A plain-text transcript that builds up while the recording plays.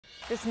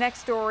This next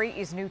story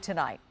is new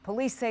tonight.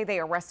 Police say they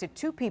arrested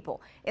 2 people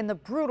in the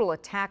brutal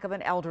attack of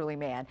an elderly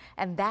man,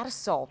 and that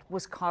assault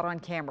was caught on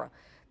camera.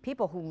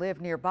 People who live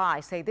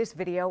nearby say this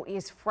video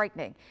is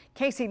frightening.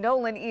 Casey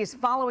Nolan is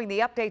following the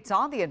updates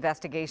on the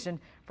investigation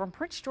from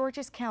Prince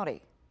George's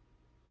County.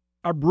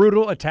 A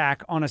brutal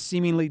attack on a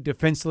seemingly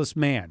defenseless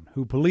man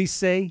who police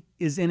say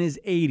is in his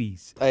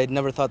 80s. I had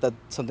never thought that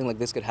something like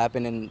this could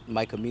happen in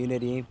my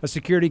community. A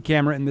security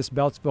camera in this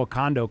Beltsville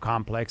condo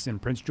complex in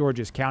Prince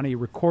George's County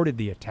recorded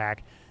the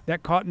attack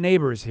that caught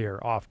neighbors here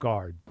off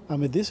guard.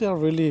 This is a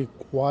really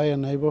quiet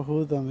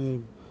neighborhood.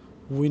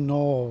 We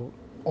know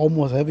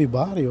almost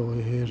everybody over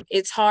here.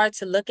 It's hard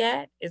to look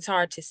at. It's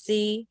hard to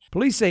see.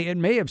 Police say it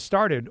may have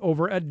started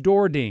over a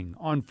door ding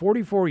on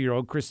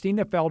 44-year-old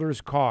Christina Felder's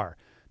car.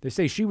 They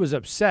say she was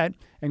upset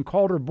and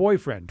called her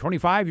boyfriend,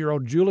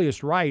 25-year-old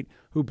Julius Wright,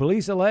 who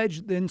police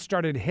allege then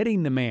started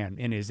hitting the man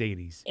in his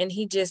 80s. And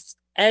he just,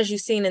 as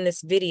you've seen in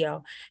this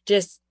video,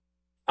 just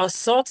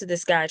assaulted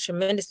this guy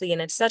tremendously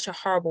and in such a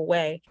horrible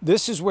way.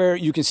 This is where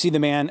you can see the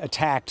man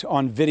attacked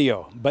on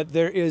video, but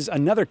there is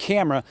another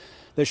camera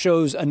that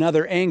shows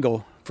another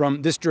angle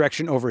from this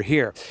direction over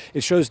here.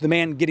 It shows the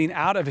man getting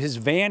out of his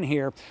van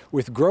here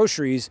with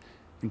groceries,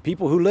 and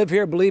people who live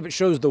here believe it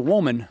shows the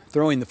woman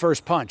throwing the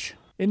first punch.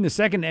 In the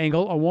second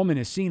angle, a woman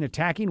is seen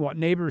attacking what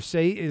neighbors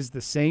say is the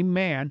same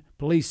man.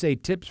 Police say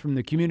tips from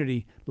the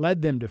community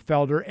led them to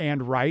Felder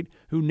and Wright,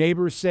 who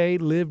neighbors say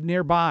lived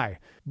nearby.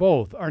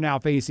 Both are now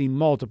facing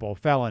multiple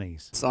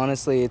felonies.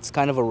 Honestly, it's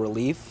kind of a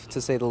relief,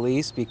 to say the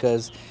least,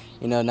 because,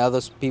 now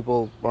those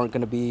people aren't going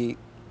to be,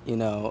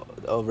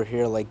 over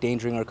here like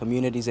endangering our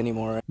communities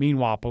anymore.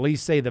 Meanwhile,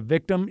 police say the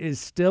victim is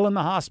still in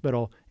the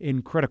hospital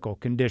in critical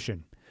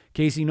condition.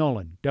 Casey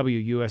Nolan,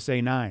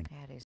 WUSA 9.